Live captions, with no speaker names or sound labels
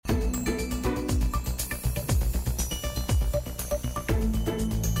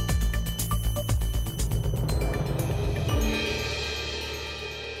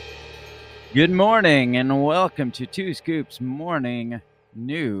Good morning and welcome to Two Scoops Morning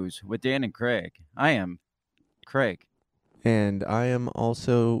News with Dan and Craig. I am Craig. And I am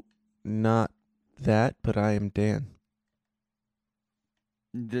also not that, but I am Dan.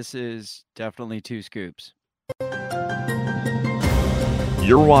 This is definitely Two Scoops.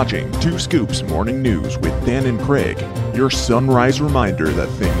 You're watching Two Scoops Morning News with Dan and Craig, your sunrise reminder that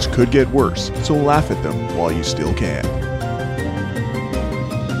things could get worse, so laugh at them while you still can.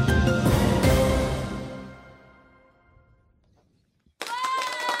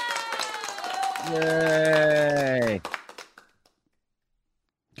 Yay!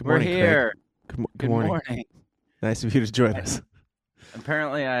 Good We're morning, here. Craig. Good morning. Nice of you to join us.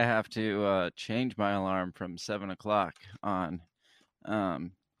 Apparently, I have to change my alarm from 7 o'clock on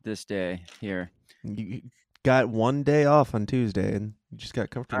this day here. You got one day off on Tuesday, and you just got I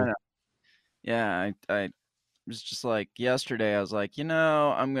comfortable. know. Yeah, I was just like yesterday. I was like,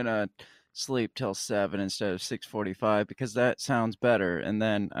 I'm gonna sleep till 7 instead of 6:45 because that sounds better. And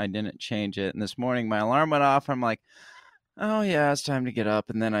then I didn't change it. And this morning my alarm went off. I'm like, oh yeah, it's time to get up.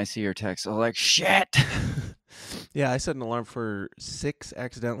 And then I see your text. I'm like, shit. Yeah, I set an alarm for 6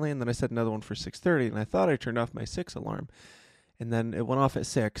 accidentally, and then I set another one for 6:30, and I thought I turned off my 6 alarm. And then it went off at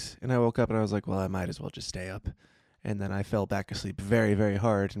 6, and I woke up and I was like, well, I might as well just stay up. And then I fell back asleep very, very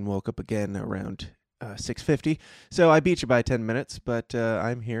hard and woke up again around 6:50. So I beat you by 10 minutes, but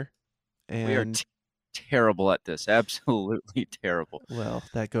I'm here. And We are terrible at this. Absolutely terrible. well,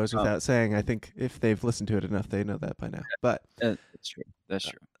 that goes without saying. I think if they've listened to it enough, they know that by now. But That's true. That's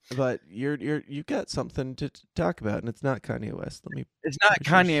true. but you've got something to talk about, and it's not Kanye West. It's not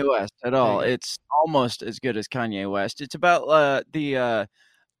Kanye West at all. It's almost as good as Kanye West. It's about the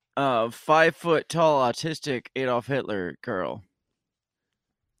 5 foot tall autistic Adolf Hitler girl.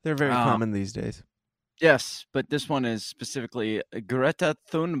 They're very common these days. Yes, but this one is specifically Greta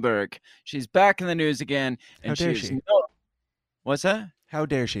Thunberg. She's back in the news again, and How dare she? What's that? How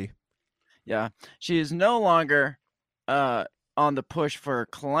dare she? Yeah, she is no longer on the push for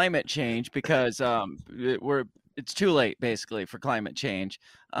climate change because it's too late basically for climate change,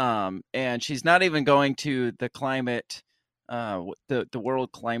 and she's not even going to the climate. The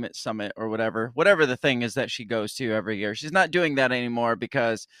World Climate Summit or whatever the thing is that she goes to every year. She's not doing that anymore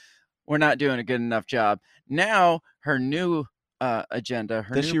because we're not doing a good enough job. Now her new agenda.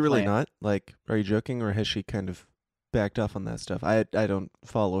 Does she really not? Like, are you joking, or has she kind of backed off on that stuff? I don't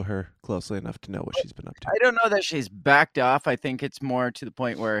follow her closely enough to know what she's been up to. I don't know that she's backed off. I think it's more to the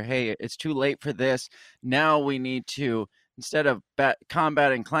point where, hey, it's too late for this. Now we need to, instead of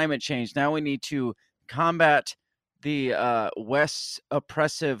combating climate change, now we need to combat the West's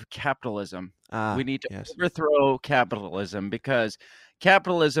oppressive capitalism. We need to overthrow capitalism because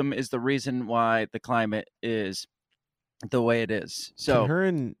capitalism is the reason why the climate is the way it is. So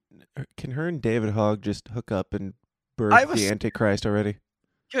can her and David Hogg just hook up and birth the Antichrist already?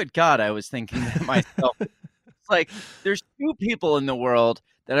 Good God, I was thinking that myself. It's like there's two people in the world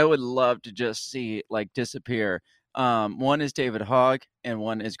that I would love to just see like disappear. One is David Hogg and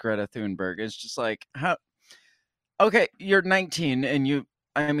one is Greta Thunberg. It's just like how. Okay, you're 19 and you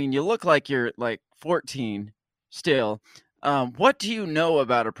look like you're like 14 still. What do you know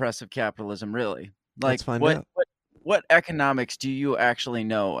about oppressive capitalism, really? Like, let's find out. What economics do you actually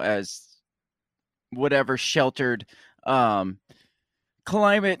know as whatever sheltered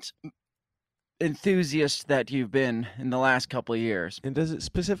climate enthusiast that you've been in the last couple of years? And does it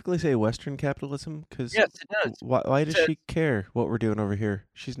specifically say Western capitalism? Because yes, it does. Why does she care what we're doing over here?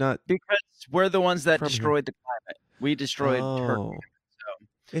 She's not, because we're the ones that destroyed the climate. We destroyed her. So.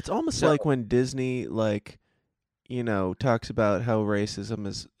 It's almost like when Disney, talks about how racism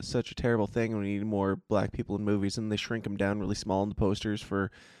is such a terrible thing and we need more black people in movies, and they shrink them down really small in the posters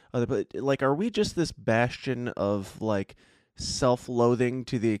for other. But like, are we just this bastion of like self-loathing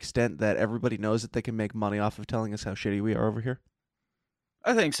to the extent that everybody knows that they can make money off of telling us how shitty we are over here?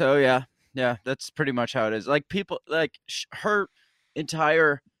 I think so. Yeah, that's pretty much how it is. Like people, like her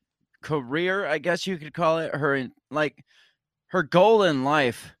entire career, I guess you could call it, her goal in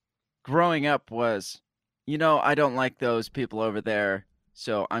life growing up was, I don't like those people over there,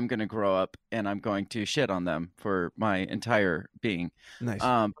 so I'm going to grow up and I'm going to shit on them for my entire being.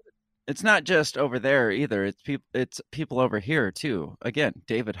 Nice. It's not just over there either. It's people over here too. Again,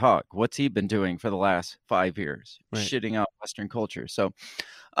 David Hogg, what's he been doing for the last 5 years? Right. Shitting out Western culture. So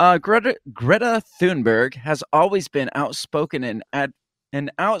Greta Thunberg has always been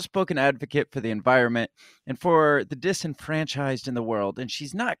an outspoken advocate for the environment and for the disenfranchised in the world, and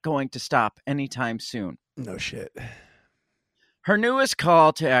she's not going to stop anytime soon. No shit. Her newest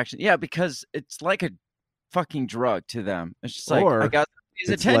call to action, yeah, because it's like a fucking drug to them. It's just like, I got It's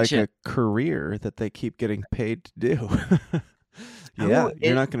attention. like a career that they keep getting paid to do. Yeah,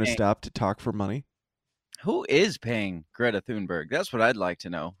 you're not going to stop to talk for money. Who is paying Greta Thunberg? That's what I'd like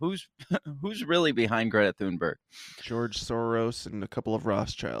to know. Who's really behind Greta Thunberg? George Soros and a couple of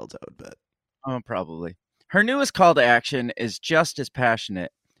Rothschilds, I would bet. Oh, probably. Her newest call to action is just as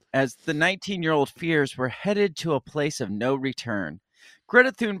passionate, as the 19-year-old fears we're headed to a place of no return.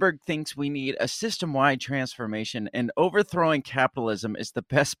 Greta Thunberg thinks we need a system-wide transformation, and overthrowing capitalism is the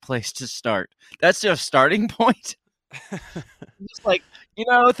best place to start. That's just a starting point. Just like,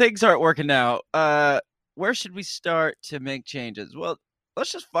 things aren't working out. Where should we start to make changes? Well,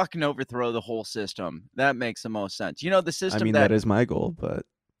 let's just fucking overthrow the whole system. That makes the most sense. The system. I mean, that is my goal, but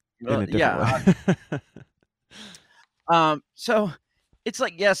in a different way. So it's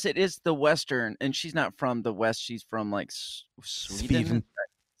like, yes, it is the Western, and she's not from the West. She's from like Sweden.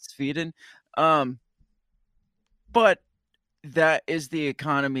 But that is the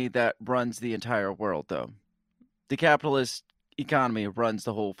economy that runs the entire world, though. The capitalist economy runs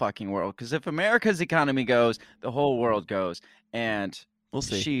the whole fucking world. Because if America's economy goes, the whole world goes. And we'll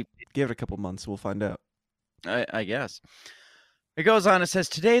see. Give it a couple months. We'll find out. I guess. It goes on. It says,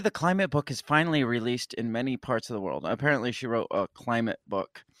 today the climate book is finally released in many parts of the world. Apparently she wrote a climate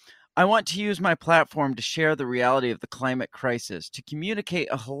book. I want to use my platform to share the reality of the climate crisis, to communicate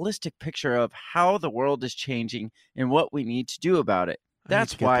a holistic picture of how the world is changing and what we need to do about it.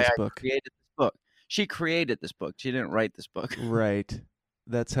 That's why I created this book. She created this book. She didn't write this book. Right.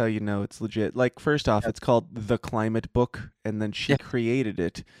 That's how you know it's legit. Like, first off, it's called The Climate Book, and then she created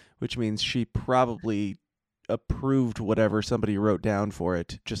it, which means she probably approved whatever somebody wrote down for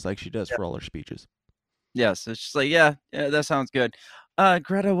it, just like she does for all her speeches. Yes, it's just like, yeah, that sounds good.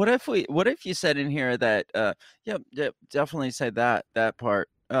 Greta, what if you said in here that, definitely say that part.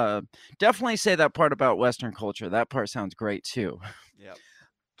 Definitely say that part about Western culture. That part sounds great too. Yep.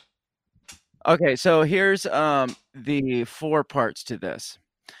 Okay, so here's the 4 parts to this.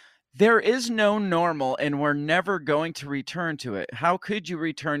 There is no normal, and we're never going to return to it. How could you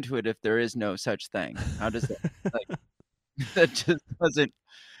return to it if there is no such thing? How does that? That just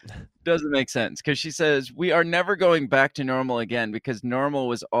doesn't make sense. Because she says we are never going back to normal again because normal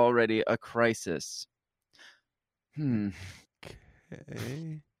was already a crisis. Okay.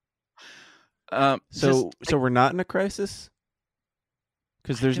 So we're not in a crisis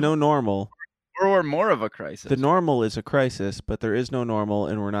because there's no normal. Or we're more of a crisis. The normal is a crisis, but there is no normal,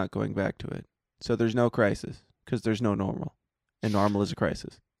 and we're not going back to it. So there's no crisis because there's no normal, and normal is a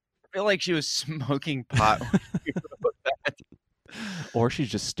crisis. I feel like she was smoking pot when she wrote that. Or she's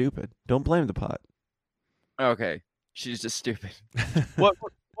just stupid. Don't blame the pot. Okay, she's just stupid. What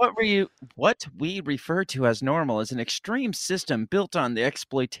we refer to as normal is an extreme system built on the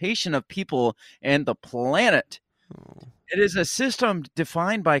exploitation of people and the planet. Oh. It is a system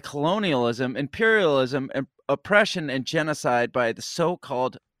defined by colonialism, imperialism, and oppression and genocide by the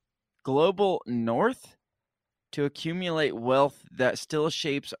so-called global north to accumulate wealth that still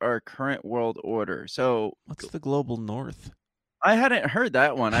shapes our current world order. So what's the global north? I hadn't heard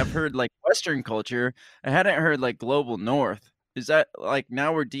that one. I've heard like Western culture. I hadn't heard like global north. Is that like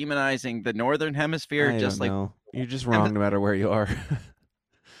now we're demonizing the northern hemisphere? I don't know. You're just wrong no matter where you are.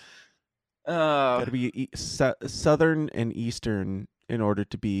 Got to be southern and eastern in order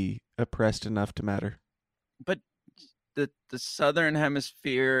to be oppressed enough to matter. But the southern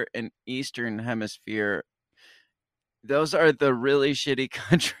hemisphere and eastern hemisphere, those are the really shitty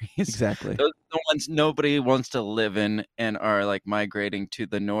countries. Exactly. Those are the ones nobody wants to live in and are like migrating to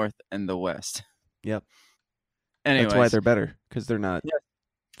the north and the west. Yep. Anyways. That's why they're better, because they're not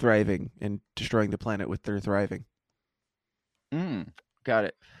thriving and destroying the planet with their thriving. Got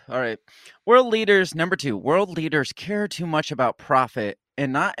it. All right. World leaders, number 2, world leaders care too much about profit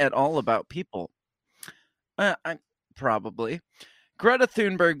and not at all about people. Probably. Greta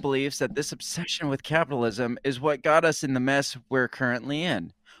Thunberg believes that this obsession with capitalism is what got us in the mess we're currently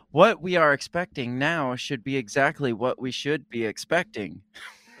in. What we are expecting now should be exactly what we should be expecting.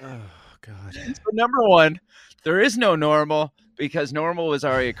 Oh, God. So number 1, there is no normal because normal was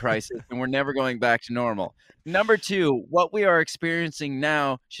already a crisis and we're never going back to normal. Number 2, what we are experiencing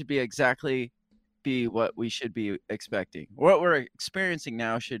now should be exactly what we should be expecting. What we're experiencing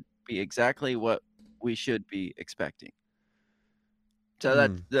now should be exactly what we should be expecting.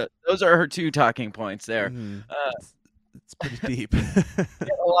 So those are her 2 talking points there. It's pretty deep.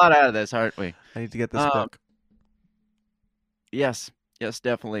 Get a lot out of this, aren't we? I need to get this book. Yes,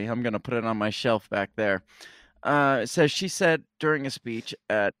 definitely. I'm going to put it on my shelf back there. It says she said during a speech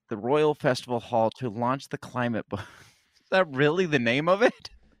at the Royal Festival Hall to launch the climate book. Is that really the name of it?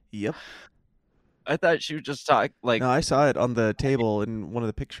 Yep. I thought she was just talking like. No, I saw it on the table in one of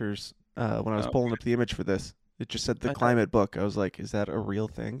the pictures when I was Oh, pulling up the image for this. It just said the I thought, climate book. I was like, is that a real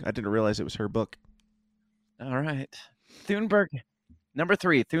thing? I didn't realize it was her book. all right. Thunberg. Number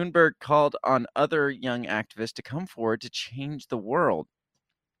 3, Thunberg called on other young activists to come forward to change the world.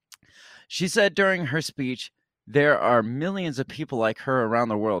 She said during her speech, there are millions of people like her around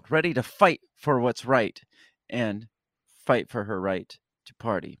the world ready to fight for what's right and fight for her right to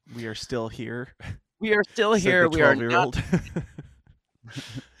party. We are still here. We are still said here. the We are not 12-year-old.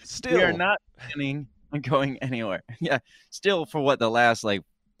 Still. we are not planning on going anywhere. Yeah, still for what, the last like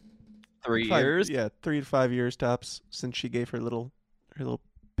 3 years? Yeah, 3 to 5 years tops since she gave her little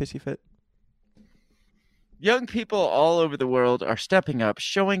pissy fit. Young people all over the world are stepping up,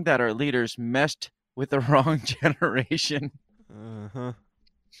 showing that our leaders messed with the wrong generation. Uh-huh.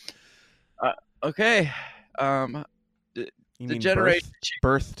 Okay. You The mean generation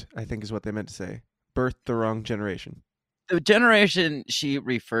birthed, I think is what they meant to say. Birthed the wrong generation. the generation she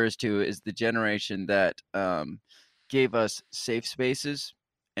refers to is the generation that gave us safe spaces,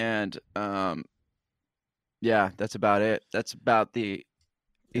 and yeah, that's about it. That's about the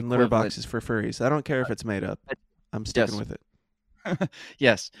In litter equivalent. boxes for furries. I don't care if it's made up. I'm sticking Yes. with it.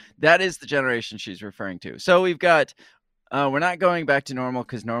 Yes, that is the generation she's referring to. So we've got we're not going back to normal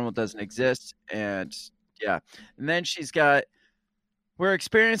because normal doesn't exist, and yeah, and then she's got we're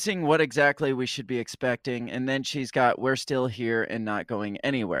experiencing what exactly we should be expecting, and then she's got we're still here and not going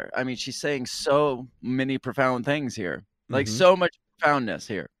anywhere. I mean, she's saying so many profound things here, like Mhm. so much profoundness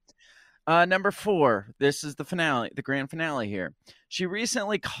here. Number 4, this is the finale, the grand finale here. She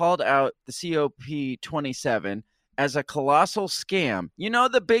recently called out the COP27 as a colossal scam. You know,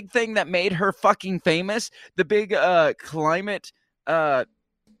 the big thing that made her fucking famous, the big climate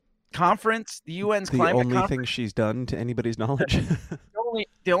conference, the UN's The climate only conference. thing she's done to anybody's knowledge.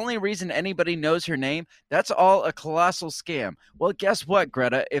 The only reason anybody knows her name, that's all a colossal scam. Well, guess what,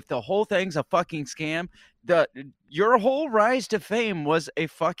 Greta? If the whole thing's a fucking scam, your whole rise to fame was a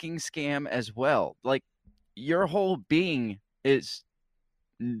fucking scam as well. Like, your whole being is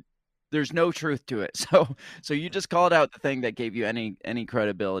there's no truth to it. So you just called out the thing that gave you any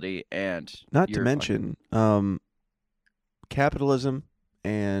credibility, and Not to you're mention capitalism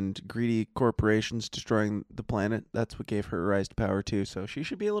and greedy corporations destroying the planet. That's what gave her a rise to power too. So she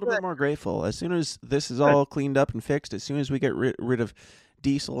should be a little bit more grateful. As soon as this is all cleaned up and fixed, as soon as we get rid of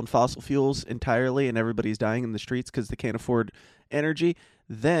diesel and fossil fuels entirely and everybody's dying in the streets because they can't afford energy,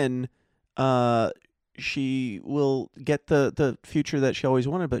 then she will get the future that she always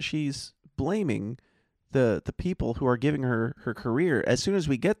wanted. But she's blaming the people who are giving her her career. As soon as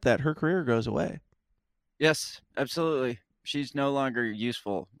we get that, her career goes away. Yes, absolutely. She's no longer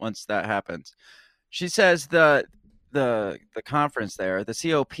useful once that happens. She says the conference there, the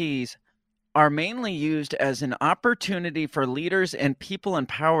COPs, are mainly used as an opportunity for leaders and people in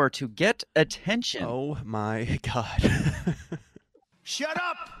power to get attention. Oh my God. Shut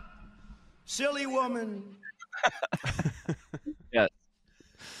up, silly woman. Yes.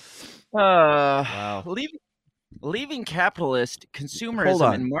 Wow. Leaving capitalist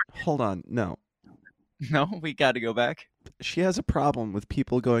consumerism and Hold on. No. No, we got to go back. She has a problem with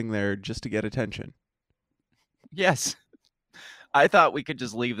people going there just to get attention. Yes. I thought we could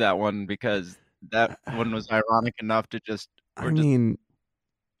just leave that one because that one was ironic enough to just. Mean,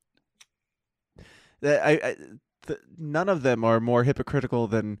 none of them are more hypocritical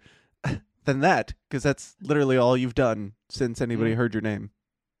than that, because that's literally all you've done since anybody heard your name.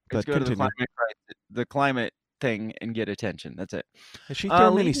 Let's But go to continue. the climate thing and get attention. That's it. Has she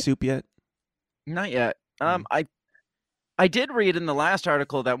thrown any soup yet? Not yet. I did read in the last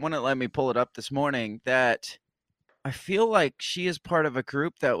article that wouldn't let me pull it up this morning that I feel like she is part of a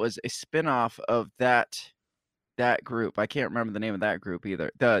group that was a spinoff of that group. I can't remember the name of that group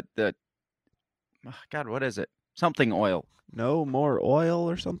either. The God, what is it? Something oil. No more oil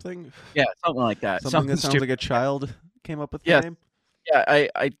or something? Yeah, something like that. Something that sounds stupid. like a child came up with the Yeah. name? Yeah,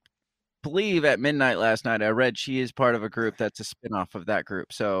 I believe at midnight last night I read she is part of a group that's a spinoff of that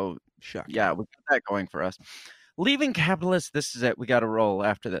group. So Shocking. yeah, we got that going for us. Leaving capitalist, this is it. We got to roll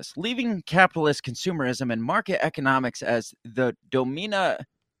after this. Leaving capitalist consumerism and market economics as the domina.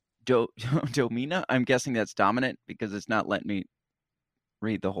 I'm guessing that's dominant because it's not letting me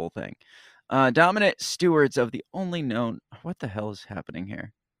read the whole thing. Dominant stewards of the only known. What the hell is happening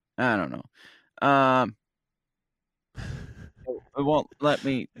here? I don't know. It won't let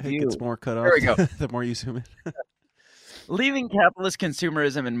me view. It gets more cut off. There we go. The more you zoom in. Leaving capitalist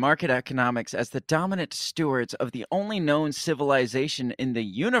consumerism and market economics as the dominant stewards of the only known civilization in the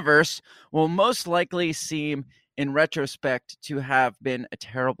universe will most likely seem, in retrospect, to have been a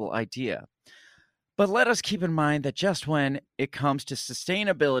terrible idea. But let us keep in mind that just when it comes to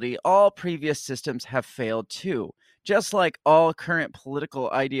sustainability, all previous systems have failed too. Just like all current political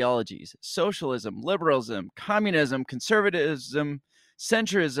ideologies, socialism, liberalism, communism, conservatism,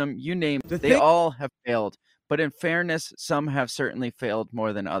 centrism, you name it, they all have failed. But in fairness, some have certainly failed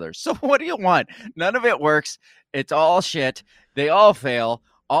more than others. So what do you want? None of it works. It's all shit. They all fail.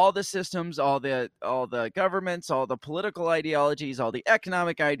 All the systems, all the governments, all the political ideologies, all the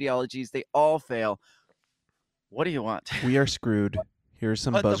economic ideologies, they all fail. What do you want? We are screwed. Here's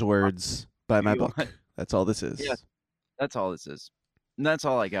some buzzwords by my book. That's all this is. Yes, that's all this is. And that's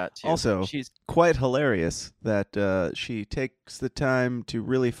all I got, too. Also, she's quite hilarious that she takes the time to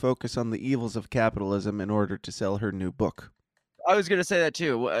really focus on the evils of capitalism in order to sell her new book. I was going to say that,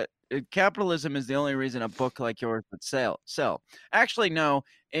 too. Capitalism is the only reason a book like yours would sell. Actually, no.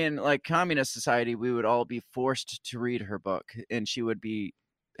 In like communist society, we would all be forced to read her book, and she would be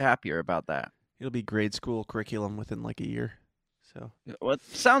happier about that. It'll be grade school curriculum within like a year. So, well, it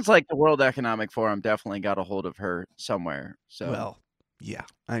sounds like the World Economic Forum definitely got a hold of her somewhere. So, well, yeah.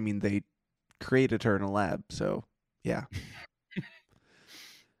 I mean, they created her in a lab, so yeah.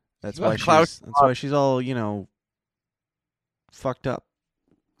 That's why she's all, fucked up.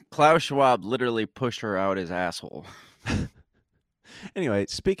 Klaus Schwab literally pushed her out his asshole. Anyway,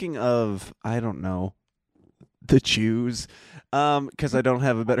 speaking of, I don't know, the Jews, because I don't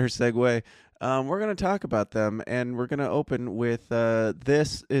have a better segue, we're going to talk about them, and we're going to open with,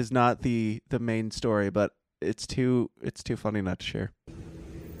 this is not the main story, but it's too funny not to share.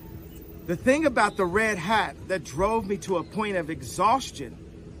 The thing about the red hat that drove me to a point of exhaustion,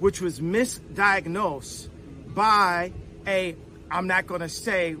 which was misdiagnosed by I'm not going to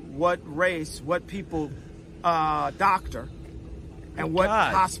say what race, what people, doctor, and what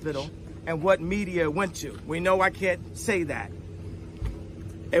hospital, and what media went to. We know I can't say that.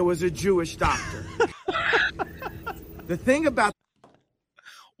 It was a Jewish doctor. The thing about...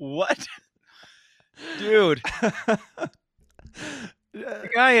 What? Dude. The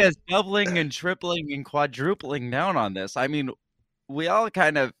guy is doubling and tripling and quadrupling down on this. I mean, we all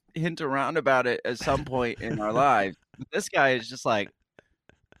kind of hint around about it at some point in our lives. This guy is just like,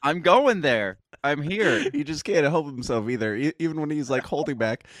 I'm going there. I'm here. He just can't help himself either. Even when he's like holding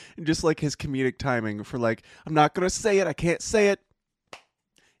back, and just like his comedic timing for like, I'm not going to say it. I can't say it.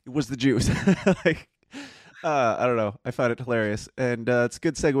 It was the Jews. Like, I don't know. I found it hilarious. And it's a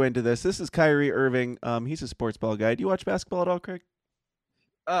good segue into this. This is Kyrie Irving. He's a sports ball guy. Do you watch basketball at all, Craig?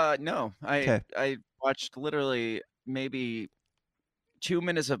 No. I watched literally maybe 2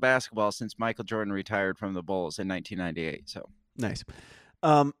 minutes of basketball since Michael Jordan retired from the Bulls in 1998. So nice.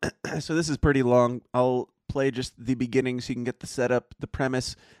 So this is pretty long. I'll play just the beginning so you can get the setup, the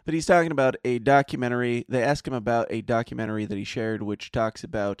premise. But he's talking about a documentary. They ask him about a documentary that he shared, which talks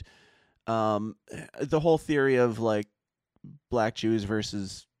about the whole theory of like black Jews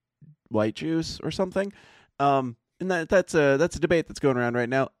versus white Jews or something. And that's a debate that's going around right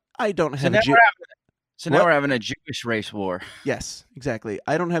now. I don't have a Jew. So now we're having a Jewish race war. Yes, exactly.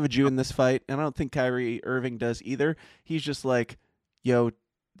 I don't have a Jew in this fight, and I don't think Kyrie Irving does either. He's just like, yo,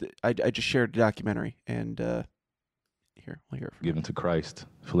 I just shared a documentary, and here, we'll hear it from given to Christ,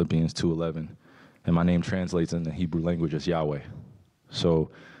 Philippians 2:11, and my name translates in the Hebrew language as Yahweh.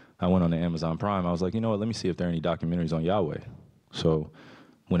 So I went on the Amazon Prime. I was like, you know what, let me see if there are any documentaries on Yahweh. So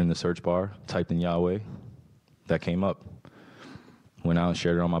went in the search bar, typed in Yahweh, that came up. Went out and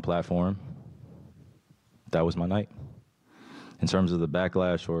shared it on my platform. That was my night. In terms of the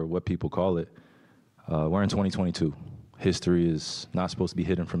backlash or what people call it, we're in 2022. History is not supposed to be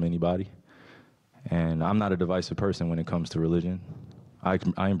hidden from anybody. And I'm not a divisive person when it comes to religion. I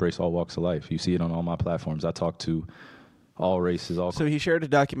embrace all walks of life. You see it on all my platforms. I talk to all races. So he shared a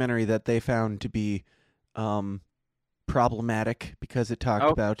documentary that they found to be problematic because it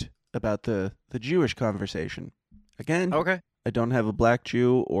talked about the Jewish conversation. Again, okay. I don't have a black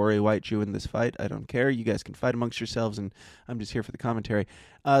Jew or a white Jew in this fight. I don't care. You guys can fight amongst yourselves, and I'm just here for the commentary.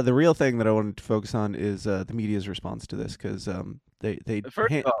 The real thing that I wanted to focus on is the media's response to this, because they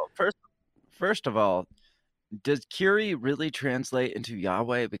First of all, does Kyrie really translate into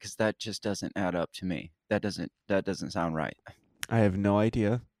Yahweh? Because that just doesn't add up to me. That doesn't sound right. I have no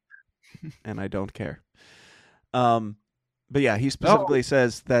idea, and I don't care. But yeah, he specifically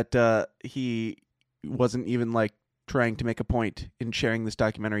says that he wasn't even like trying to make a point in sharing this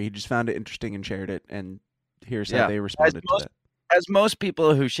documentary. He just found it interesting and shared it, and here's how they responded to that. As most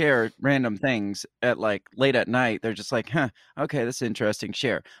people who share random things at like late at night, they're just like, okay, this is interesting,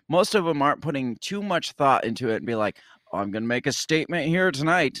 share. Most of them aren't putting too much thought into it and be like, oh, I'm going to make a statement here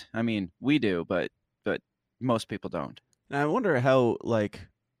tonight. I mean, we do, but most people don't. And I wonder how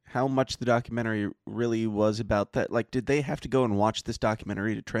how much the documentary really was about that. Like, did they have to go and watch this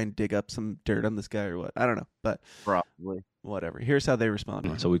documentary to try and dig up some dirt on this guy or what? I don't know, but Probably. whatever. Here's how they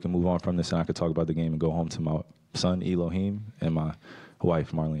responded. So we can move on from this, and I could talk about the game and go home to my son Elohim and my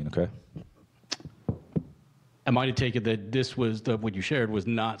wife Marlene. Okay. Am I to take it that this was what you shared was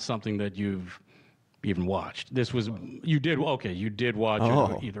not something that you've even watched? This was you did watch it,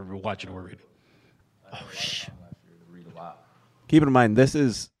 either watch it or read it. Oh shit. Keep in mind, this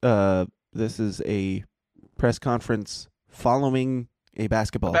is a press conference following a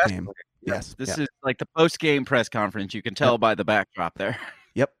basketball game. Yes. This is like the post-game press conference. You can tell by the backdrop there.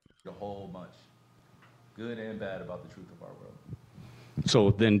 Yep. A whole bunch, good and bad, about the truth of our world.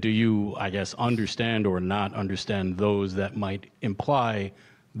 So then do you, I guess, understand or not understand those that might imply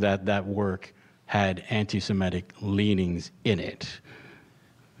that that work had anti-Semitic leanings in it?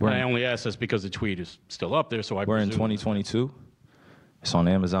 I only ask this because the tweet is still up there, so I We're in presume 2022. It's on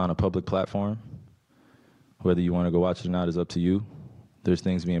Amazon, a public platform. Whether you want to go watch it or not is up to you. There's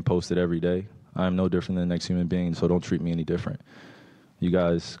things being posted every day. I am no different than the next human being, so don't treat me any different. You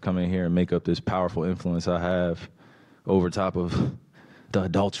guys come in here and make up this powerful influence I have over top of the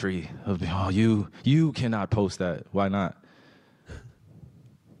adultery of, oh, you cannot post that. Why not?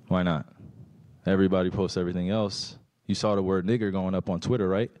 Why not? Everybody posts everything else. You saw the word nigger going up on Twitter,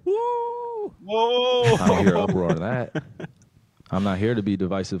 right? Woo! Whoa! I don't hear uproar on that. I'm not here to be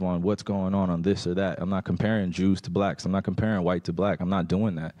divisive on what's going on this or that. I'm not comparing Jews to blacks. I'm not comparing white to black. I'm not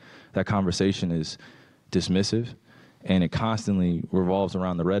doing that. That conversation is dismissive, and it constantly revolves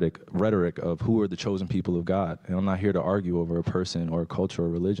around the rhetoric of who are the chosen people of God. And I'm not here to argue over a person or a culture or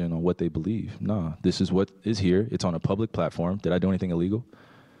religion on what they believe. No, this is what is here. It's on a public platform. Did I do anything illegal?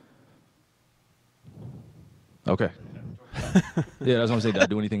 Okay. Yeah, that's what I'm saying. Did I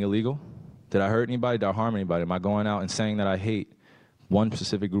do anything illegal? Did I hurt anybody? Did I harm anybody? Am I going out and saying that I hate one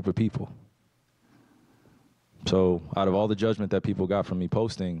specific group of people? So out of all the judgment that people got from me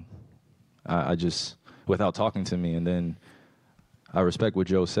posting, I just, without talking to me, and then I respect what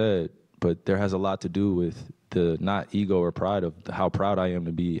Joe said, but there has a lot to do with the not ego or pride of how proud I am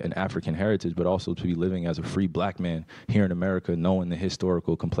to be an African heritage, but also to be living as a free black man here in America, knowing the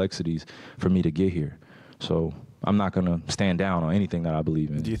historical complexities for me to get here. So I'm not going to stand down on anything that I believe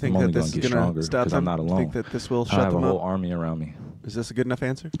in. Do you think I'm that only this going to is get going stronger to stop because them? I'm not Do you alone. think that this will I shut have a them whole up? army around me. Is this a good enough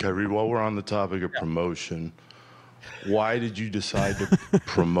answer? Kyrie, while we're on the topic of promotion, why did you decide to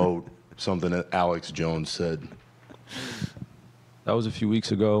promote something that Alex Jones said? That was a few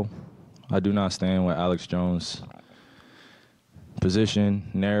weeks ago. I do not stand with Alex Jones' position,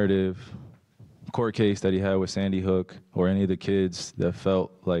 narrative, court case that he had with Sandy Hook, or any of the kids that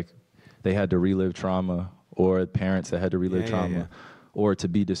felt like they had to relive trauma, or parents that had to relive trauma, or to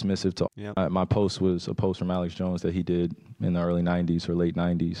be dismissive to. Yep. My post was a post from Alex Jones that he did in the early 90s or late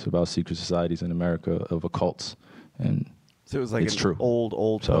 90s about secret societies in America of occults. And So it was like it's an true.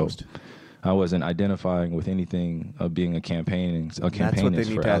 old So, post. I wasn't identifying with anything of being a campaignist That's what they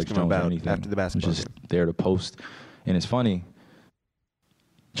need for to Alex ask him Jones or about anything. after the basketball I'm just game. there to post. And it's funny.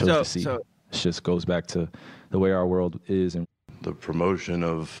 To see. It just goes back to the way our world is and The promotion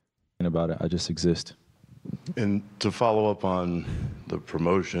of, about it. I just exist. and to follow up on the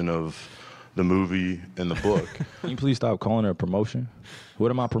promotion of the movie and the book, Can you please stop calling it a promotion? What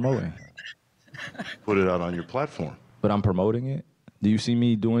am I promoting? put it out on your platform. But I'm promoting it? Do you see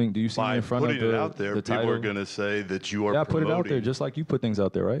me in By front of putting it out the there, people title? are going to say that you are Yeah, I put promoting. it out there just like you put things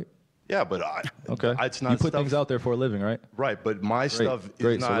out there, right? Yeah, but Okay. it's not You put stuff, things out there for a living, right? right? But my stuff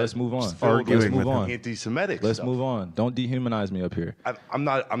Great. is So not. let's move on. filled with Arguing with him. anti-Semitic Let's stuff. move on. Don't dehumanize me up here. I'm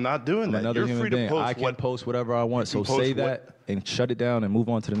not doing I'm that. another You're human free to being. post I can what. post whatever I want. So can post say what- that and shut it down and move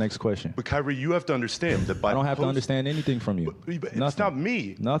on to the next question. But Kyrie, you have to understand that by I don't have to post- understand anything from you. But it's Nothing. not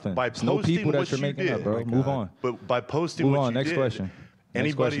me. Nothing. By It's no posting people that what you're you making did, up, bro. Move on. But by posting Move what on. you Next did, question. Next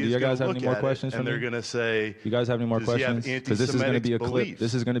anybody question. Do is you guys gonna have any look more at it, questions and for they're me? going to say, You guys have any more Does he have questions? Because this is going to be a anti-Semitic clip. beliefs?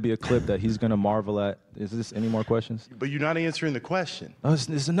 This is going to be a clip that he's going to marvel at. Is this any more questions? but you're not answering the question. Oh, this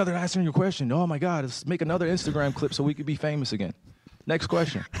is another answering your question. Oh my God, let's make another Instagram clip so we could be famous again. Next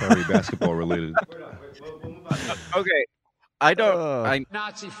question. Kyrie, basketball related. Okay. I don't. Ugh.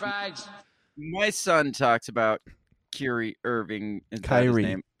 Nazi fags. My son talks about Kyrie Irving. Is that his Kyrie.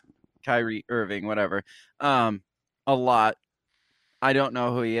 name? Kyrie Irving, whatever. A lot. I don't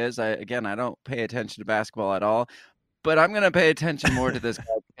know who he is. I don't pay attention to basketball at all. But I'm going to pay attention more to this guy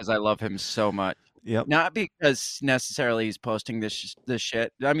because I love him so much. Yep. Not because necessarily he's posting this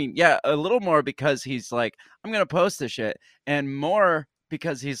shit. I mean, yeah, a little more because he's like, I'm going to post this shit. And more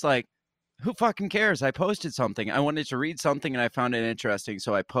because he's like, who fucking cares? I posted something. I wanted to read something and I found it interesting,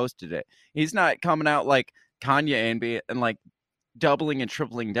 so I posted it. He's not coming out like Kanye and like doubling and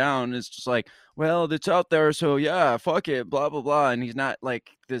tripling down. It's just like, well, it's out there, so yeah, fuck it, blah blah blah. And he's not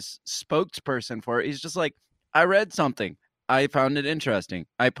like this spokesperson for it. He's just like, I read something, I found it interesting,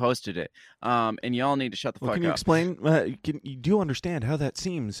 I posted it, and y'all need to shut the fuck up. Can you explain? You do understand how that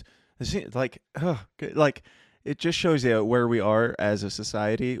seems? Like, like it just shows you where we are as a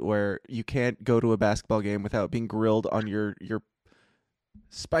society, where you can't go to a basketball game without being grilled on your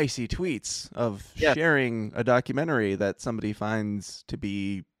spicy tweets of sharing a documentary that somebody finds to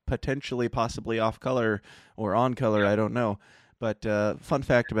be potentially, possibly off color or on color. I don't know. But fun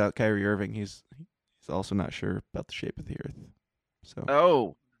fact about Kyrie Irving, he's also not sure about the shape of the earth.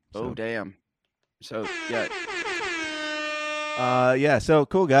 So damn. So yeah. So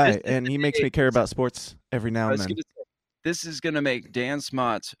cool guy, and he makes me care about sports every now and then. This is gonna make Dan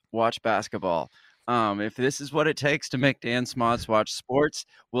Smots watch basketball. If this is what it takes to make Dan Smots watch sports,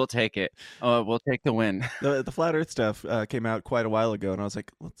 we'll take it. We'll take the win. The flat Earth stuff came out quite a while ago, and I was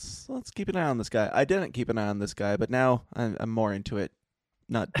like, let's keep an eye on this guy. I didn't keep an eye on this guy, but now I'm more into it.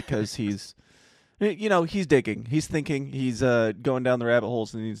 Not because he's, he's digging, he's thinking, he's going down the rabbit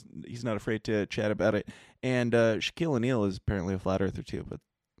holes, and he's not afraid to chat about it. And Shaquille O'Neal is apparently a flat earther too. But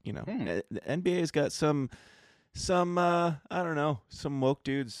the NBA's got some I don't know, some woke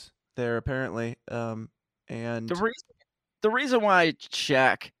dudes there apparently. And the reason why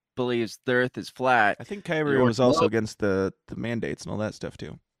Shaq believes the Earth is flat, I think Kyrie was also against the mandates and all that stuff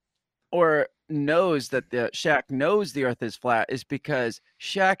too, or knows that Shaq knows the Earth is flat, is because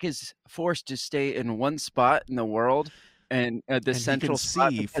Shaq is forced to stay in one spot in the world, and central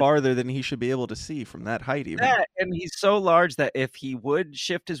spot, he can see farther than he should be able to see from that height even. And he's so large that if he would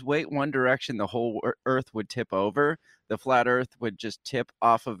shift his weight one direction, the whole Earth would tip over. The flat Earth would just tip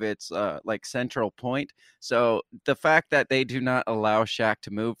off of its central point. So the fact that they do not allow Shaq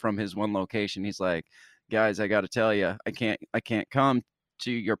to move from his one location, he's like, guys, I got to tell you, I can't come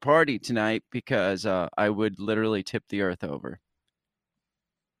to your party tonight because I would literally tip the Earth over.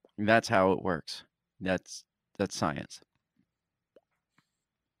 And that's how it works. That's science.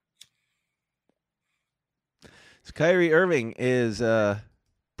 So Kyrie Irving is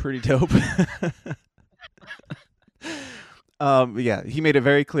pretty dope. He made it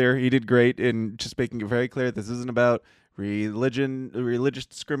very clear. He did great in just making it very clear this isn't about religious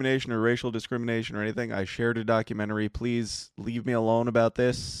discrimination or racial discrimination or anything. I shared a documentary. Please leave me alone about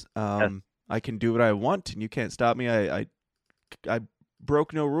this. I can do what I want, and you can't stop me. I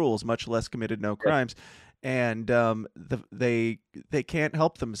broke no rules, much less committed no crimes. And they can't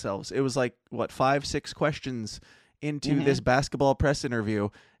help themselves. It was like 5-6 questions into this basketball press interview,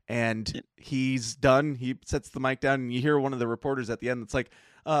 and he's done. He sets the mic down, and you hear one of the reporters at the end that's like,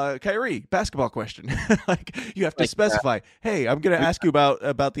 Kyrie, basketball question. Like, you have to specify, hey, I'm going to ask you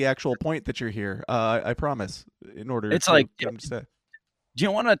about the actual point that you're here. I promise, in order it's to like, come to say. Do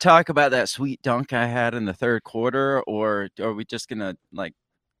you want to talk about that sweet dunk I had in the third quarter, or are we just going to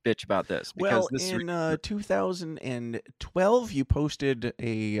bitch about this? Because in 2012, you posted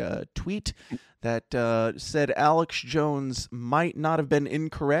a tweet that said Alex Jones might not have been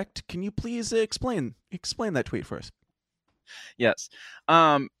incorrect. Can you please explain that tweet for us? Yes.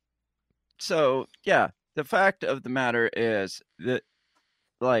 So yeah, the fact of the matter is that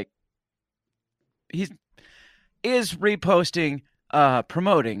he is reposting,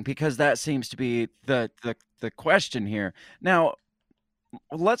 promoting, because that seems to be the question here. Now,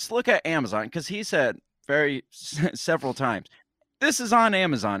 let's look at Amazon, because he said several times, this is on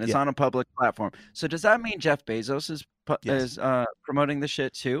Amazon. It's on a public platform. So does that mean Jeff Bezos is promoting the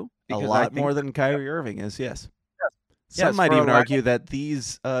shit too? Because a lot more than Kyrie Irving is, yes. Some might even argue that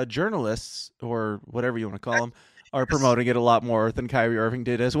these journalists, or whatever you want to call them, are promoting it a lot more than Kyrie Irving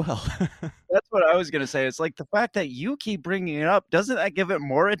did as well. That's what I was going to say. It's like the fact that you keep bringing it up, doesn't that give it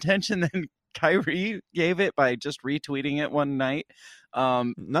more attention than Kyrie gave it by just retweeting it one night?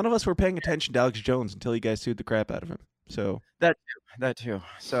 None of us were paying attention to Alex Jones until you guys sued the crap out of him. So that too.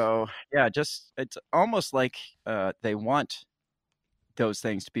 So yeah, just it's almost like they want those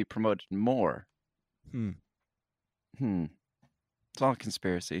things to be promoted more. It's all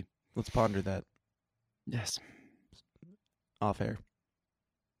conspiracy. Let's ponder that. Yes. Off air.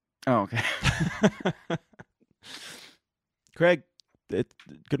 Oh, okay. Craig,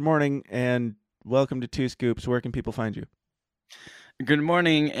 good morning and welcome to Two Scoops. Where can people find you? Good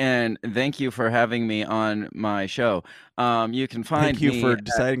morning, and thank you for having me on my show. You can find me. Thank you for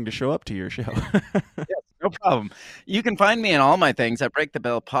deciding to show up to your show. Yes, no problem. You can find me in all my things at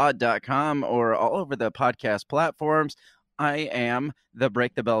breakthebellpod.com or all over the podcast platforms. I am the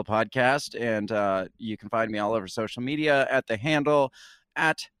Break the Bell Podcast, and you can find me all over social media at the handle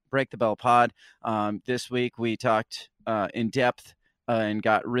at Break the Bell Pod. This week we talked in depth and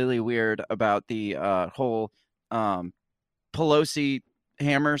got really weird about the whole Pelosi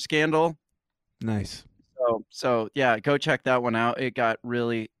hammer scandal. Nice. So yeah, go check that one out. It got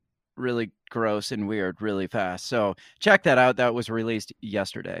really, really gross and weird really fast. So check that out. That was released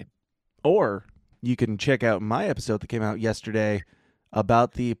yesterday. Or you can check out my episode that came out yesterday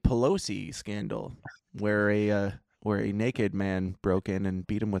about the Pelosi scandal, where a naked man broke in and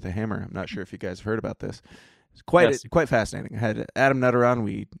beat him with a hammer. I'm not sure if you guys have heard about this. It's quite fascinating. I had Adam Nutter on.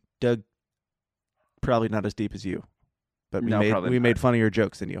 We dug probably not as deep as you, but we made funnier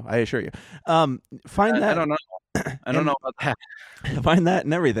jokes than you, I assure you. Find that. I don't know. I don't know about that. Find that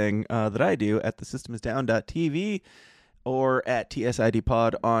and everything that I do at thesystemisdown.tv or at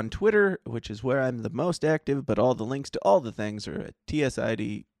TSIDpod on Twitter, which is where I'm the most active, but all the links to all the things are at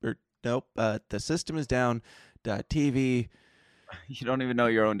thesystemisdown.tv. You don't even know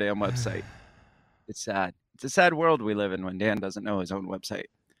your own damn website. It's sad. It's a sad world we live in when Dan doesn't know his own website.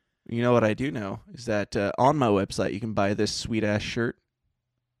 You know what I do know is that on my website you can buy this sweet-ass shirt.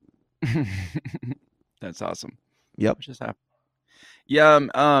 That's awesome. Yep. What just happened?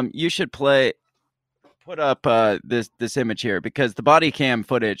 Yeah, you should put up this image here, because the body cam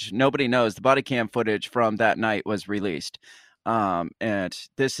footage, nobody knows, the body cam footage from that night was released. And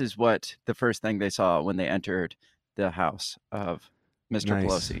this is what the first thing they saw when they entered the house of Mr.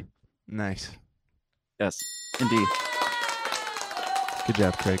 Pelosi. Nice. Yes, indeed. Good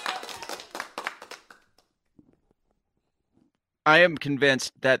job, Craig. I am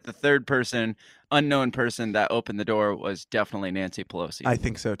convinced that the third person, unknown person that opened the door was definitely Nancy Pelosi. I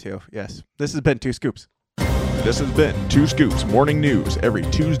think so too, yes. This has been Two Scoops. This has been Two Scoops Morning News every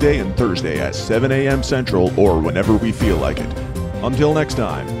Tuesday and Thursday at 7 a.m. Central or whenever we feel like it. Until next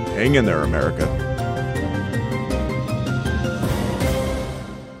time, hang in there, America.